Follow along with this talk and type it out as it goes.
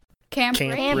Camp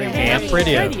Radio.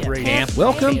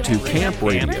 Welcome to Camp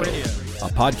Radio, a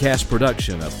podcast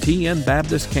production of TN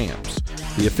Baptist Camps,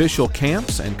 the official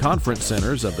camps and conference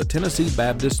centers of the Tennessee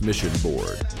Baptist Mission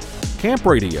Board. Camp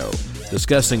Radio,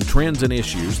 discussing trends and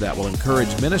issues that will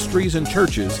encourage ministries and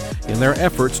churches in their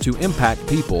efforts to impact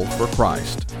people for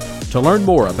Christ. To learn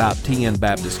more about TN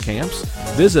Baptist Camps,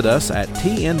 visit us at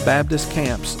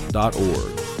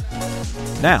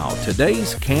tnbaptistcamps.org. Now,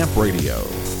 today's Camp Radio.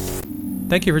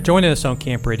 Thank you for joining us on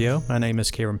Camp Radio. My name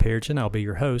is Karen Perigin. I'll be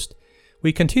your host.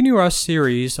 We continue our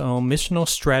series on missional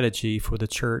strategy for the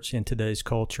church in today's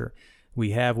culture.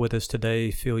 We have with us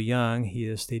today Phil Young. He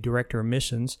is the Director of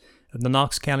Missions of the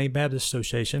Knox County Baptist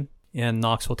Association in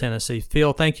Knoxville, Tennessee.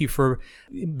 Phil, thank you for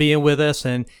being with us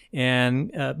and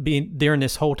being during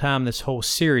this whole time, this whole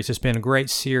series. It's been a great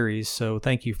series, so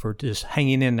thank you for just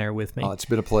hanging in there with me. Oh, it's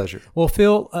been a pleasure. Well,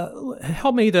 Phil,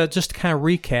 help me to just kind of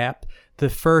recap the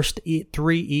first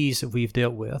three E's that we've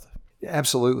dealt with.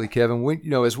 Absolutely, Kevin.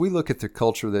 As we look at the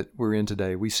culture that we're in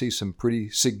today, we see some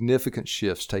pretty significant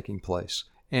shifts taking place.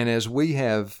 And as we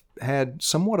have had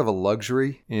somewhat of a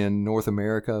luxury in North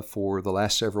America for the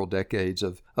last several decades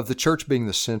of the church being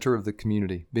the center of the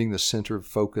community, being the center of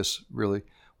focus, really,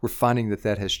 we're finding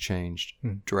that has changed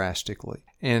drastically.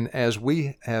 And as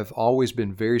we have always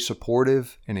been very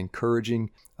supportive and encouraging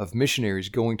of missionaries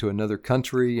going to another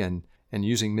country and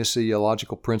using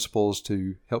missiological principles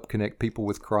to help connect people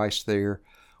with Christ there,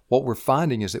 what we're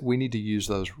finding is that we need to use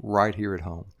those right here at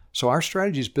home. So our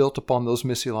strategy is built upon those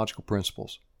missiological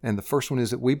principles. And the first one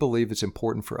is that we believe it's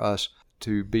important for us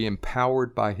to be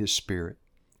empowered by His Spirit.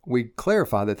 We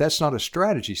clarify that that's not a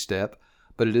strategy step,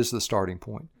 but it is the starting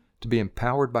point, to be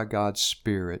empowered by God's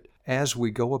Spirit as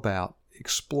we go about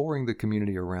exploring the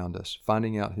community around us,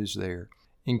 finding out who's there,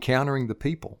 encountering the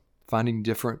people, finding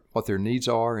what their needs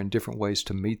are and different ways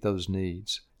to meet those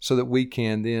needs, so that we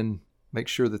can then make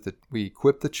sure that we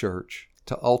equip the church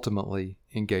to ultimately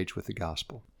engage with the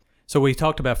gospel. So we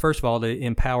talked about, first of all, the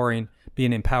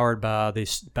being empowered by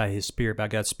His Spirit, by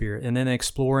God's Spirit, and then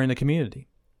exploring the community.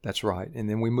 That's right. And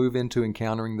then we move into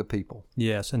encountering the people.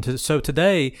 Yes. And so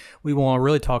today we want to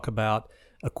really talk about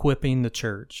equipping the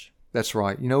church. That's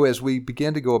right. As we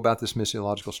begin to go about this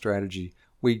missiological strategy,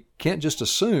 we can't just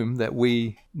assume that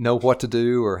we know what to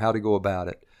do or how to go about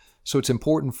it. So it's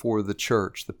important for the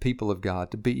church, the people of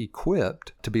God, to be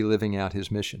equipped to be living out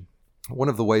His mission. One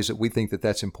of the ways that we think that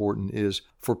that's important is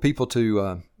for people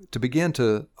to begin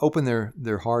to open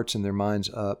their hearts and their minds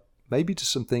up, maybe to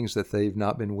some things that they've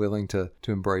not been willing to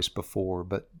embrace before.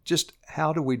 But just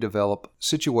how do we develop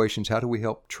situations? How do we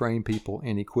help train people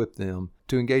and equip them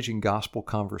to engage in gospel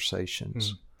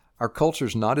conversations? Our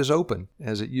culture's not as open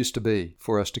as it used to be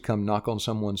for us to come knock on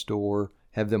someone's door,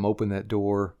 have them open that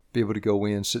door, be able to go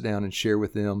in, sit down, and share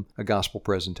with them a gospel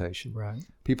presentation. Right.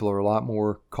 People are a lot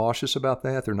more cautious about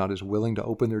that. They're not as willing to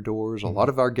open their doors. A lot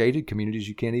of our gated communities,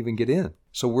 you can't even get in.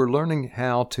 So we're learning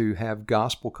how to have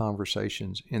gospel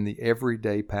conversations in the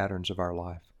everyday patterns of our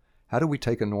life. How do we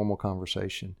take a normal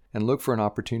conversation and look for an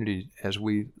opportunity as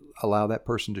we allow that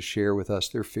person to share with us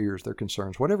their fears, their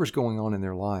concerns, whatever's going on in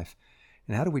their life?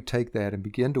 And how do we take that and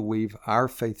begin to weave our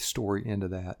faith story into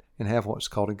that and have what's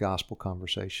called a gospel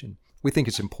conversation? We think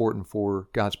it's important for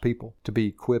God's people to be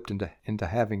equipped into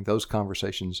having those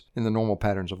conversations in the normal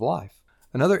patterns of life.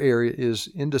 Another area is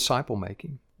in disciple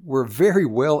making. We're very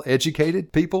well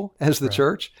educated people as the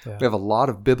church. Yeah. We have a lot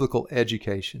of biblical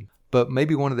education. But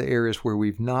maybe one of the areas where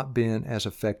we've not been as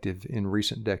effective in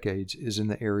recent decades is in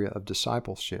the area of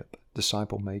discipleship,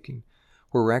 disciple making,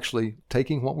 where we're actually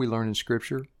taking what we learn in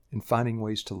Scripture and finding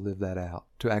ways to live that out,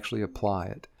 to actually apply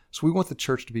it. So we want the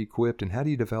church to be equipped, and how do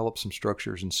you develop some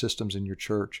structures and systems in your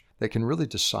church that can really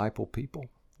disciple people?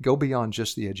 Go beyond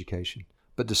just the education,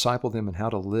 but disciple them in how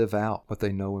to live out what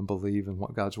they know and believe and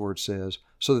what God's Word says,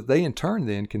 so that they in turn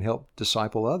then can help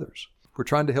disciple others. We're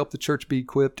trying to help the church be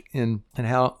equipped in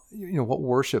how, what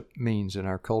worship means in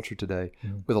our culture today,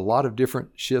 with a lot of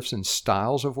different shifts in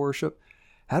styles of worship.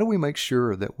 How do we make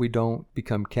sure that we don't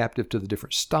become captive to the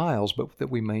different styles, but that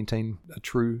we maintain a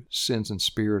true sense and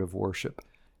spirit of worship?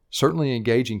 Certainly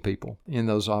engaging people in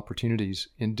those opportunities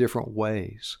in different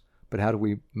ways, but how do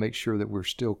we make sure that we're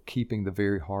still keeping the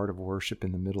very heart of worship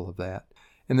in the middle of that?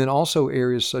 And then also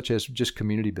areas such as just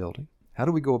community building. How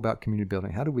do we go about community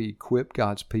building? How do we equip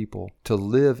God's people to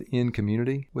live in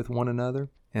community with one another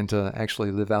and to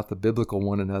actually live out the biblical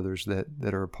one another's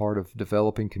that are a part of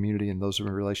developing community and those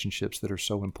relationships that are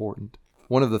so important?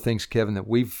 One of the things, Kevin, that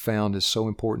we've found is so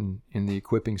important in the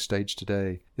equipping stage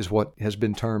today is what has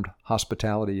been termed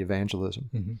hospitality evangelism.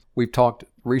 Mm-hmm. We've talked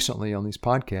recently on these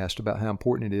podcasts about how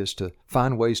important it is to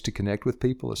find ways to connect with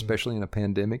people, especially in a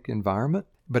pandemic environment,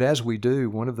 But as we do,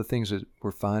 one of the things that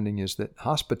we're finding is that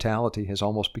hospitality has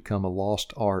almost become a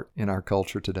lost art in our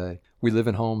culture today. We live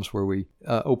in homes where we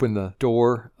open the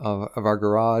door of our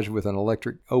garage with an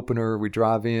electric opener. We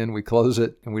drive in, we close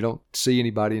it, and we don't see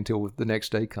anybody until the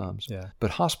next day comes. Yeah.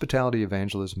 But hospitality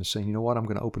evangelism is saying, you know what, I'm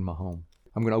going to open my home.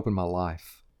 I'm going to open my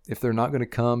life. If they're not going to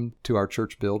come to our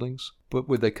church buildings, but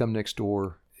would they come next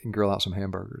door and grill out some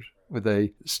hamburgers? Would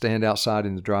they stand outside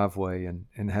in the driveway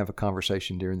and have a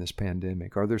conversation during this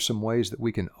pandemic? Are there some ways that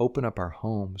we can open up our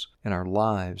homes and our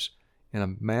lives in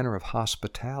a manner of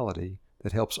hospitality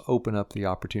that helps open up the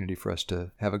opportunity for us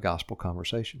to have a gospel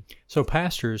conversation? So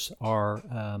pastors are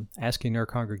asking their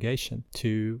congregation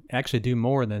to actually do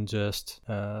more than just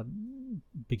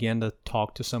begin to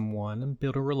talk to someone and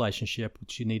build a relationship,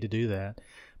 which you need to do that,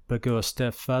 but go a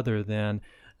step further than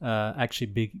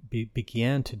actually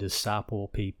begin to disciple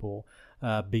people,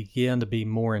 begin to be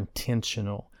more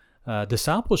intentional.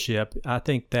 Discipleship, I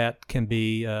think that can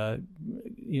be,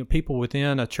 people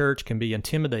within a church can be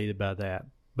intimidated by that,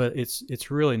 but it's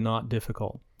really not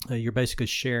difficult. You're basically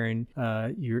sharing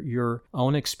your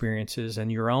own experiences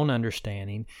and your own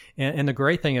understanding. And the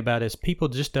great thing about it is people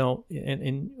just don't,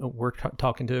 and we're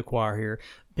talking to a choir here,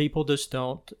 people just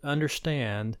don't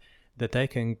understand that they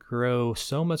can grow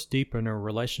so much deeper in their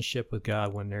relationship with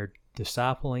God when they're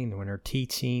discipling, when they're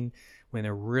teaching, when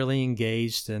they're really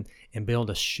engaged and be able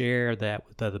to share that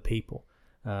with other people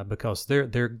because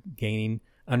they're gaining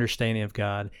understanding of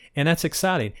God. And that's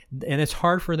exciting. And it's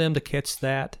hard for them to catch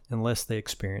that unless they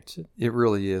experience it. It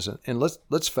really isn't. And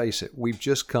let's face it, we've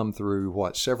just come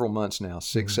through, several months now,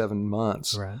 6, 7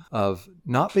 months Right. of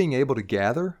not being able to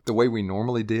gather the way we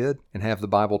normally did and have the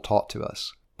Bible taught to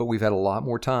us. But we've had a lot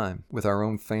more time with our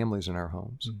own families in our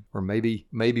homes, or maybe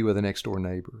with a next door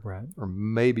neighbor, Right. or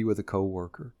maybe with a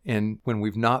coworker. And when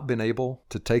we've not been able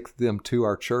to take them to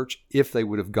our church, if they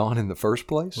would have gone in the first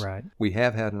place, Right. we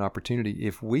have had an opportunity.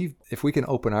 If we can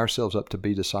open ourselves up to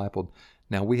be discipled,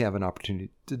 now we have an opportunity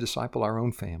to disciple our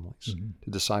own families, to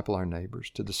disciple our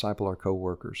neighbors, to disciple our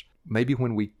coworkers. Maybe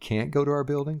when we can't go to our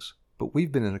buildings, but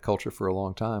we've been in a culture for a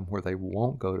long time where they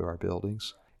won't go to our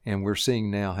buildings. And we're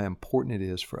seeing now how important it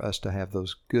is for us to have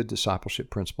those good discipleship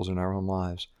principles in our own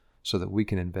lives so that we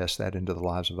can invest that into the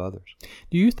lives of others.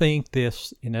 Do you think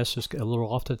this, and that's just a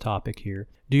little off the topic here,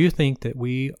 do you think that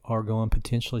we are going to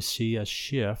potentially see a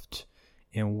shift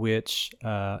in which,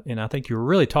 and I think you're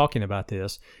really talking about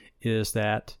this, is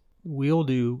that we'll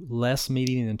do less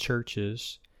meeting in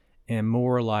churches and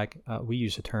more like, we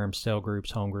use the term cell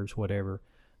groups, home groups, whatever,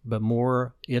 but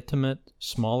more intimate,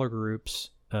 smaller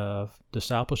groups of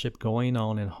discipleship going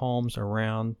on in homes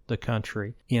around the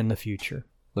country in the future?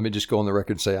 Let me just go on the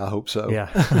record and say I hope so. Yeah.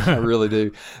 I really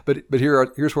do. But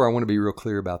here's where I want to be real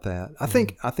clear about that. I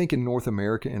think in North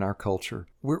America, in our culture,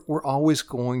 we're always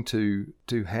going to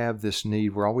have this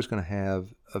need. We're always going to have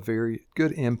a very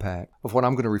good impact of what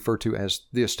I'm going to refer to as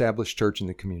the established church in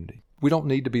the community. We don't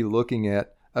need to be looking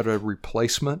at a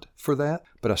replacement for that,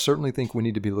 but I certainly think we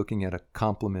need to be looking at a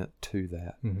complement to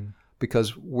that.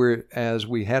 Because whereas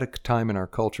we had a time in our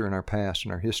culture, in our past, in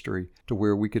our history, to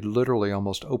where we could literally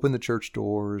almost open the church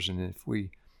doors, and if we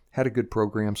had a good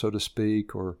program, so to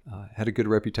speak, or had a good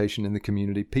reputation in the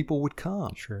community, people would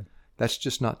come. Sure. That's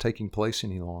just not taking place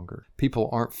any longer. People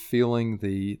aren't feeling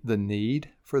the need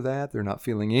for that. They're not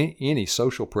feeling any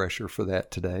social pressure for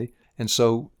that today. And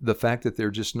so the fact that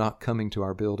they're just not coming to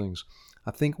our buildings,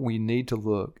 I think we need to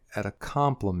look at a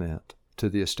complement to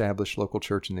the established local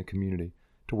church in the community,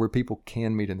 to where people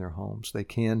can meet in their homes. They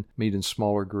can meet in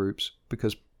smaller groups,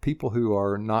 because people who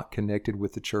are not connected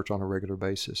with the church on a regular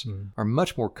basis are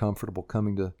much more comfortable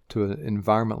coming to an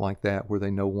environment like that where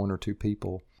they know one or two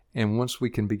people. And once we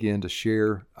can begin to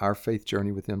share our faith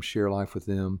journey with them, share life with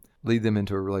them, lead them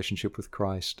into a relationship with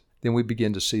Christ, then we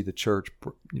begin to see the church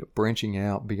branching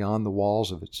out beyond the walls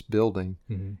of its building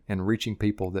and reaching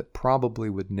people that probably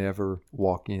would never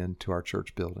walk into our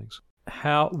church buildings.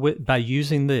 By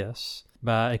using this,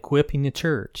 by equipping the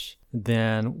church,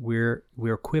 then we're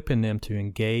equipping them to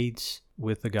engage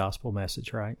with the gospel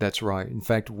message, right? That's right. In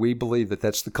fact, we believe that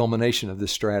that's the culmination of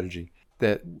this strategy,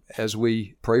 that as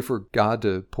we pray for God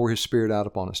to pour His Spirit out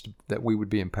upon us, that we would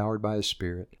be empowered by His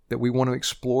Spirit, that we want to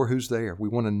explore who's there. We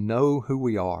want to know who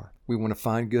we are. We want to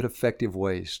find good, effective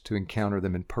ways to encounter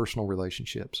them in personal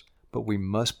relationships. But we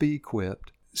must be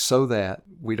equipped so that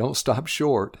we don't stop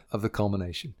short of the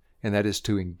culmination, and that is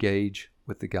to engage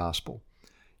with the gospel.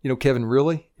 Kevin,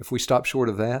 really, if we stop short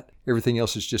of that, everything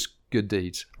else is just good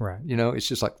deeds. Right. It's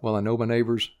just like, well, I know my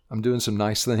neighbors, I'm doing some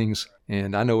nice things,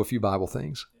 and I know a few Bible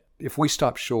things. if we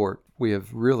stop short, we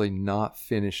have really not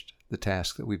finished the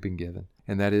task that we've been given.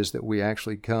 And that is that we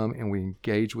actually come and we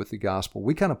engage with the gospel.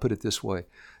 We kind of put it this way,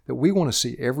 that we want to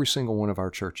see every single one of our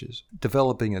churches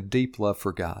developing a deep love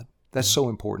for God. That's so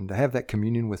important, to have that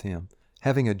communion with Him,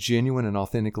 having a genuine and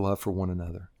authentic love for one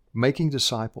another, making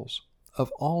disciples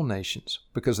of all nations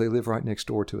because they live right next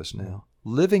door to us now,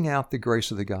 living out the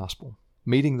grace of the gospel,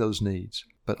 meeting those needs,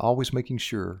 but always making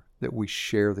sure that we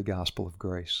share the gospel of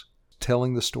grace,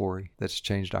 telling the story that's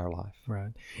changed our life.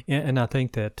 Right. And I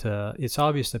think that it's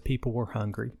obvious that people were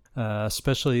hungry,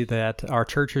 especially that our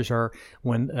churches are,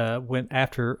 when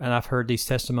after, and I've heard these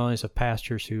testimonies of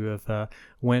pastors who have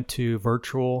went to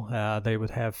virtual, they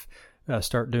would have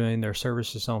start doing their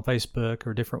services on Facebook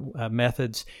or different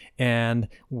methods, and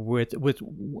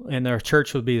and their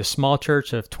church would be a small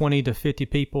church of 20 to 50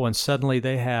 people, and suddenly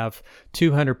they have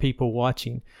 200 people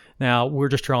watching. Now, we're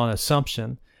just drawing an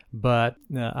assumption, but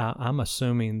I'm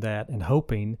assuming that and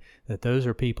hoping that those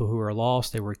are people who are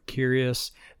lost, they were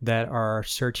curious, that are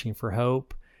searching for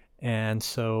hope, and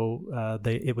so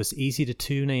it was easy to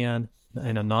tune in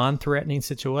a non-threatening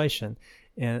situation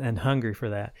and hungry for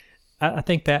that. I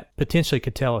think that potentially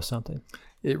could tell us something.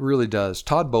 It really does.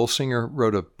 Todd Bolsinger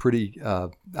wrote a pretty,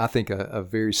 I think, a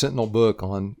very sentinel book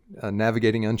on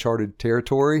navigating uncharted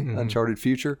territory, uncharted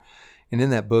future. And in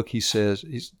that book, he says,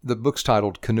 the book's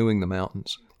titled Canoeing the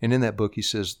Mountains. And in that book, he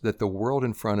says that the world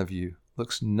in front of you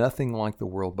looks nothing like the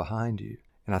world behind you.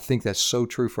 And I think that's so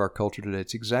true for our culture today.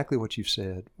 It's exactly what you've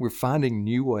said. We're finding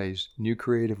new ways, new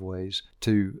creative ways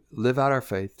to live out our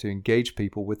faith, to engage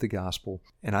people with the gospel.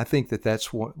 And I think that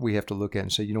that's what we have to look at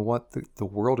and say, you know what, the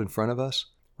world in front of us,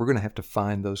 we're going to have to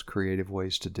find those creative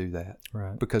ways to do that.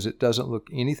 Right. Because it doesn't look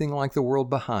anything like the world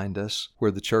behind us, where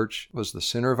the church was the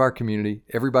center of our community.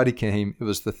 Everybody came. It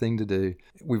was the thing to do.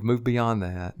 We've moved beyond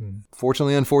that.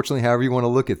 Fortunately, unfortunately, however you want to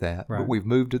look at that. Right. But we've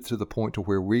moved it to the point to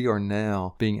where we are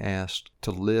now being asked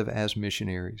to live as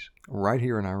missionaries right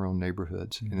here in our own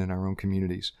neighborhoods and in our own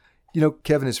communities. You know,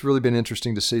 Kevin, it's really been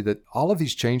interesting to see that all of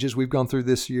these changes we've gone through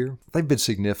this year, they've been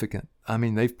significant. I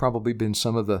mean, they've probably been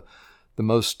some of the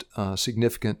most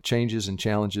significant changes and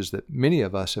challenges that many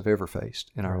of us have ever faced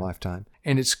in our lifetime.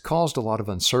 And it's caused a lot of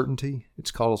uncertainty.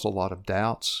 It's caused a lot of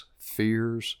doubts,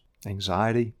 fears,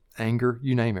 anxiety, anger,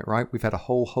 you name it, right? We've had a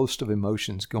whole host of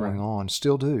emotions going on,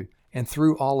 still do. And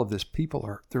through all of this,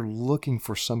 they're looking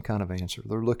for some kind of answer.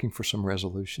 They're looking for some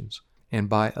resolutions. And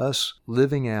by us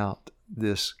living out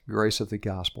this grace of the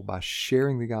gospel, by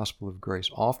sharing the gospel of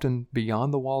grace, often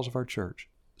beyond the walls of our church,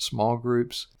 small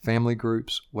groups, family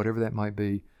groups, whatever that might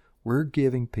be, we're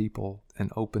giving people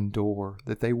an open door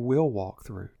that they will walk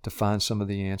through to find some of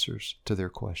the answers to their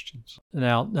questions.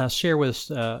 Now share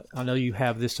with us, I know you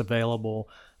have this available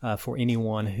for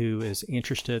anyone who is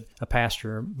interested. A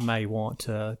pastor may want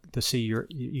to see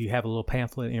you have a little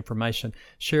pamphlet information.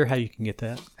 Share how you can get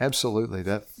that. Absolutely.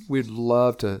 We'd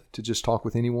love to just talk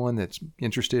with anyone that's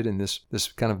interested in this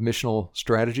kind of missional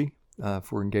strategy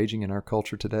for engaging in our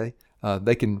culture today.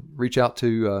 They can reach out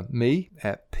to me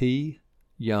at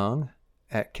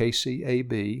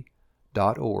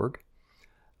pyoung@kcab.org,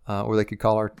 or they could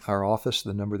call our office.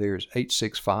 The number there is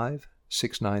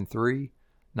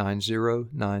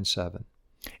 865-693-9097.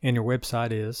 And your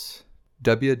website is?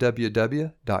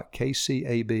 www.kcab.org.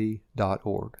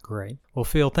 Great. Well,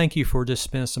 Phil, thank you for just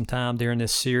spending some time during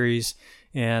this series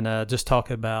and just talk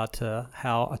about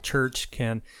how a church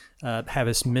can have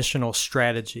its missional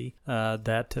strategy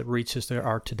that reaches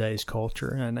our today's culture.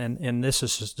 And this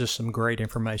is just some great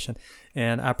information.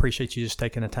 And I appreciate you just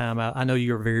taking the time out. I know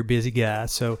you're a very busy guy,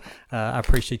 so I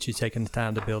appreciate you taking the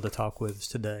time to be able to talk with us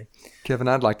today. Kevin,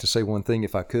 I'd like to say one thing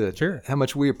if I could. Sure. How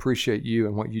much we appreciate you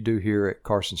and what you do here at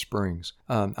Carson Springs.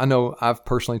 I know I've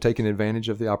personally taken advantage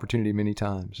of the opportunity many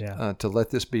times to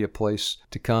let this be a place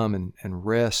to come and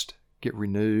rest, get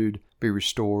renewed, be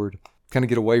restored, kind of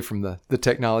get away from the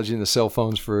technology and the cell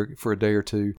phones for a day or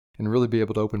two, and really be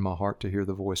able to open my heart to hear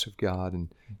the voice of God. And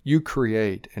you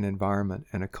create an environment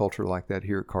and a culture like that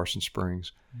here at Carson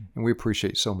Springs. And we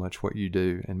appreciate so much what you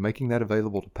do and making that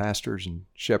available to pastors and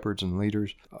shepherds and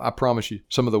leaders. I promise you,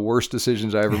 some of the worst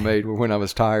decisions I ever made were when I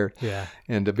was tired. Yeah.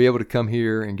 And to be able to come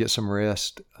here and get some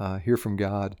rest, hear from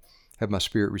God, have my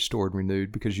spirit restored and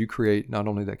renewed, because you create not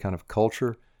only that kind of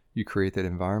culture, you create that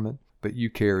environment, but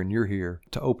you care and you're here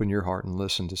to open your heart and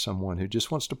listen to someone who just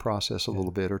wants to process a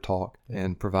little bit or talk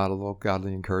and provide a little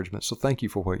godly encouragement. So thank you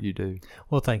for what you do.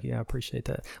 Well, thank you. I appreciate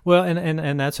that. Well,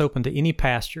 and that's open to any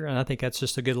pastor, and I think that's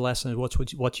just a good lesson of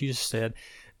what you just said.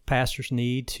 pastors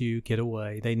need to get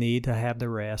away. They need to have the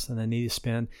rest, and they need to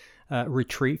spend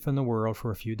retreat from the world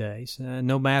for a few days.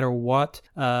 No matter what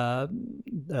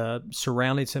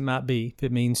surroundings it might be, if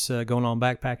it means going on a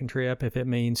backpacking trip, if it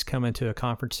means coming to a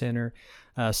conference center,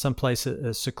 someplace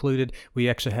secluded. We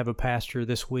actually have a pastor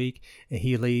this week, and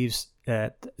he leaves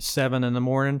at 7 in the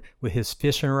morning with his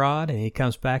fishing rod, and he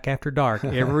comes back after dark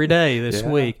every day this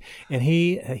week. And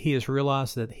he has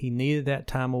realized that he needed that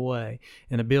time away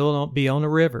and to be on the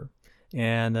river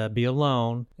and be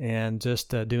alone and just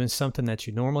doing something that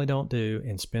you normally don't do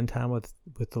and spend time with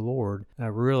the Lord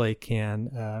really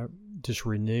can just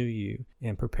renew you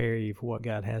and prepare you for what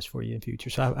God has for you in the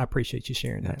future. So I appreciate you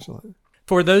sharing that. Absolutely.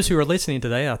 For those who are listening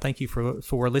today, I thank you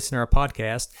for listening to our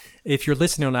podcast. If you're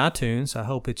listening on iTunes, I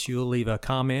hope that you'll leave a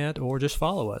comment or just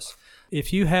follow us.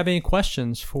 If you have any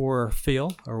questions for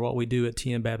Phil or what we do at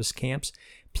TN Baptist Camps,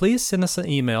 please send us an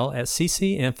email at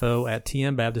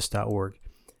ccinfo@tnbaptist.org.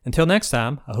 Until next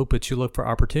time, I hope that you look for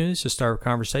opportunities to start a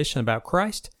conversation about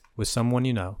Christ with someone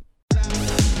you know.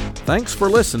 Thanks for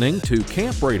listening to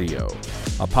Camp Radio,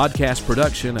 a podcast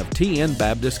production of TN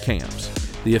Baptist Camps,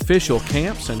 the official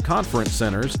camps and conference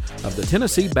centers of the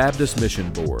Tennessee Baptist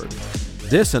Mission Board.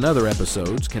 This and other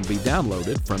episodes can be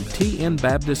downloaded from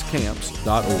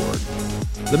tnbaptistcamps.org.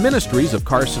 The ministries of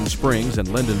Carson Springs and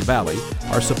Linden Valley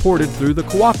are supported through the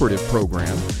Cooperative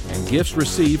Program and gifts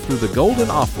received through the Golden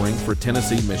Offering for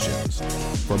Tennessee Missions.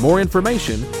 For more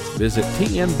information, visit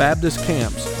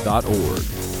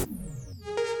tnbaptistcamps.org.